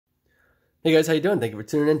Hey guys, how you doing? Thank you for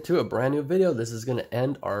tuning in to a brand new video. This is going to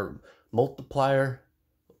end our multiplier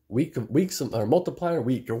week or multiplier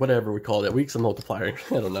week or whatever we call it. Weeks of multiplier.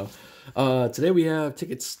 I don't know. Today we have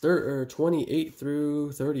tickets 28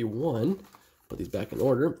 through 31. Put these back in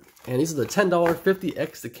order. And these are the $10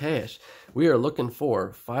 50x to cash. We are looking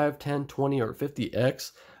for 5, 10, 20, or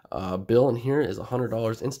 50x. Bill in here is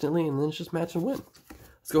 $100 instantly, and then it's just match and win.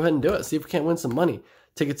 Let's go ahead and do it. See if we can't win some money.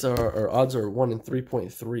 Tickets are odds are 1 in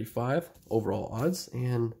 3.35 overall odds,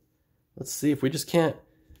 and let's see if we just can't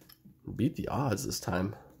beat the odds this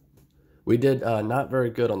time. We did not very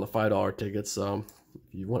good on the $5 tickets, so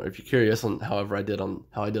if you're curious on how I did on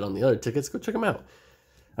the other tickets, go check them out.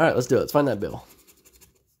 All right, let's do it. Let's find that bill.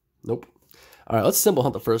 Nope. All right, let's symbol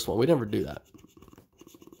hunt the first one. We never do that.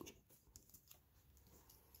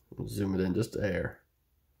 Zoom it in just a hair.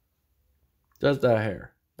 Just a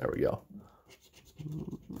hair. There we go.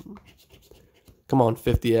 Come on,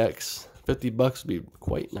 50x. 50 bucks would be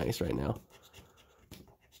quite nice right now.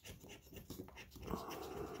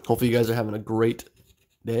 Hopefully you guys are having a great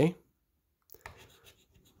day.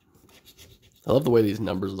 I love the way these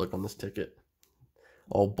numbers look on this ticket.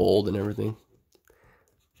 All bold and everything.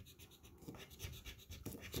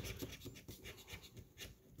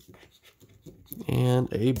 And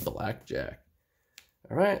a blackjack.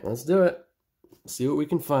 All right, let's do it. See what we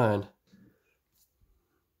can find.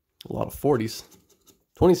 A lot of 40s.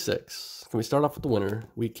 26. Can we start off with the winner?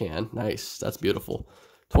 We can. Nice. That's beautiful.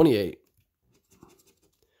 28.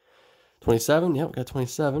 27. Yep, got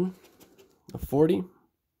 27. A 40.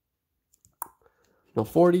 No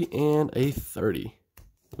 40 and a 30.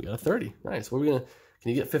 We got a 30. Nice. What are we gonna?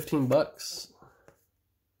 Can you get 15 bucks?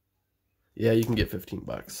 Yeah, you can get 15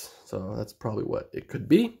 bucks. So that's probably what it could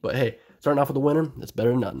be. But hey, starting off with the winner, that's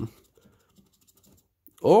better than nothing.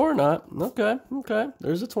 Or not. Okay, okay.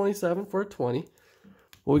 There's a 27 for a 20.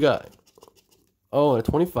 What we got? Oh, and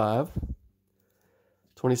a 25.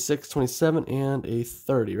 26, 27, and a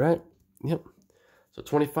 30, right? Yep. So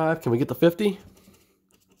 25. Can we get the 50?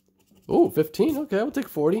 Oh, 15. Okay, we'll take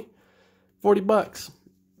 40. 40 bucks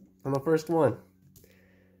on the first one.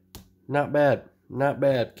 Not bad. Not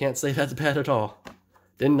bad. Can't say that's bad at all.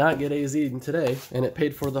 Did not get AZ today, and it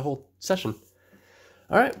paid for the whole session.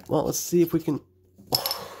 All right, well, let's see if we can...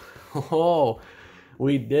 Oh,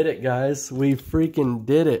 we did it, guys. We freaking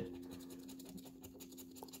did it.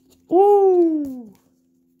 Woo!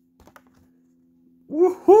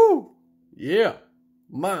 Woohoo! Yeah.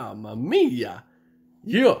 Mamma mia.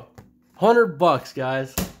 Yeah. 100 bucks,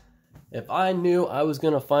 guys. If I knew I was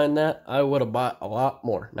going to find that, I would have bought a lot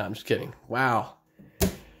more. No, I'm just kidding. Wow.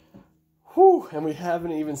 Whew. And we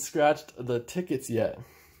haven't even scratched the tickets yet.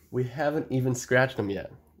 We haven't even scratched them yet.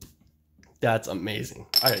 That's amazing.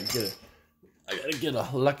 I gotta get a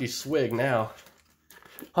lucky swig now.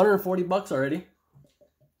 140 bucks already.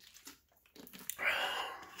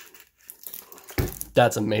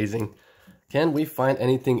 That's amazing. Can we find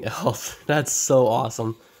anything else? That's so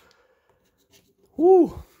awesome.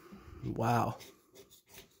 Woo. Wow.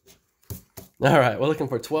 All right, we're looking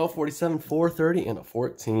for 12, 47, 430, and a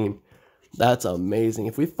 14. That's amazing.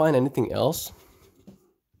 If we find anything else,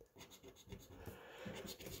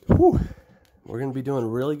 whew, we're going to be doing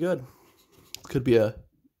really good. Could be a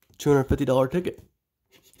 $250 ticket.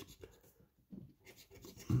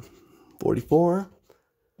 44.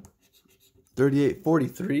 38,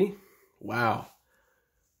 43. Wow.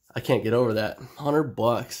 I can't get over that. 100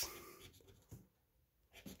 bucks.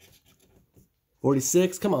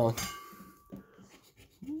 46. Come on.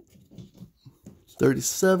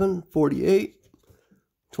 37, 48,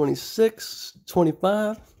 26,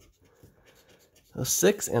 25. A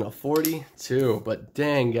 6 and a 42, but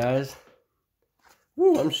dang, guys.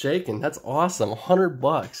 Woo, I'm shaking. That's awesome. 100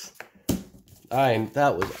 bucks.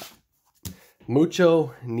 That was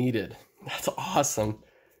mucho needed. That's awesome.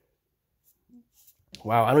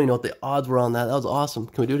 Wow, I don't even know what the odds were on that. That was awesome.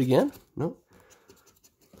 Can we do it again? No.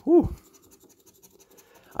 Woo.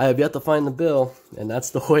 I have yet to find the bill, and that's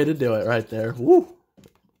the way to do it right there. Woo.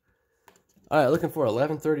 All right, looking for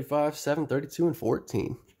 11, 35, 7, 32, and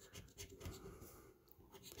 14.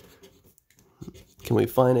 Can we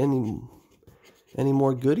find any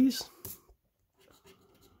more goodies?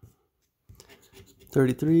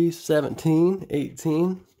 33, 17,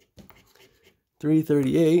 18,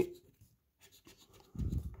 338,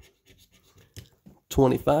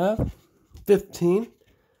 25, 15.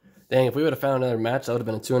 Dang, if we would have found another match, that would have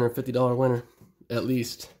been a $250 winner, at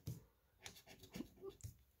least.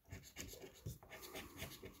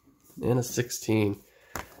 And a 16.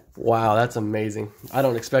 Wow, that's amazing. I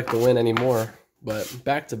don't expect to win anymore. But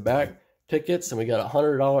back-to-back tickets, and we got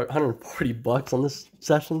 $140 on this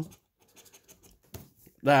session.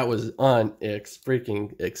 That was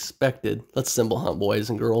freaking expected. Let's symbol hunt, boys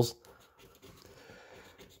and girls.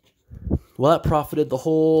 Well, that profited the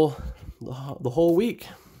whole week.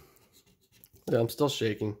 Yeah, I'm still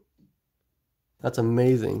shaking. That's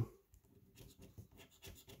amazing.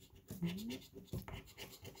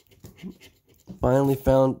 Finally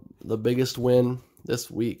found the biggest win this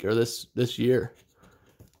week, or this year.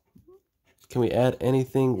 Can we add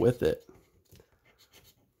anything with it?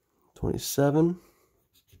 27.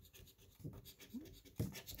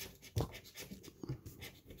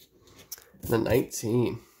 And then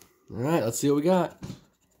 19. All right, let's see what we got.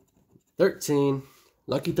 13.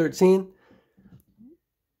 Lucky 13.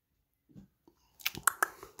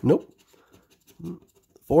 Nope.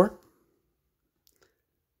 4.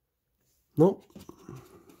 Nope.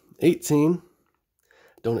 18.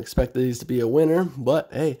 Don't expect these to be a winner, but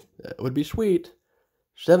hey, that would be sweet.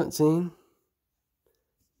 17.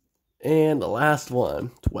 And the last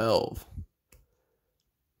one, 12.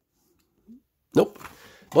 Nope.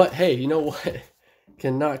 But hey, you know what?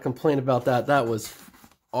 Cannot complain about that. That was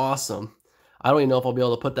awesome. I don't even know if I'll be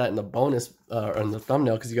able to put that in the bonus or in the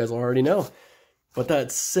thumbnail because you guys already know. But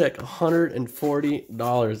that's sick.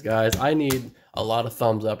 $140, guys. I need a lot of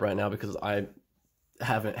thumbs up right now because I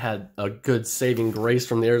haven't had a good saving grace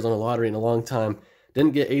from the Arizona Lottery in a long time.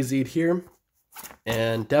 Didn't get AZ'd here,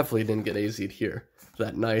 and definitely didn't get AZ'd here.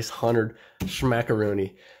 That nice 100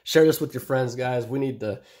 schmackaroony. Share this with your friends, guys. We need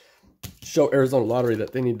to show Arizona Lottery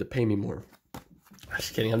that they need to pay me more.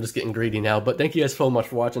 Just kidding. I'm just getting greedy now. But thank you guys so much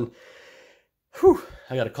for watching. Whew.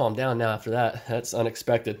 I got to calm down now after that. That's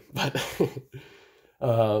unexpected. But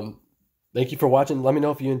thank you for watching. Let me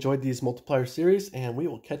know if you enjoyed these multiplier series, and we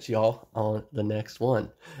will catch y'all on the next one.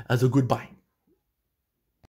 As a goodbye.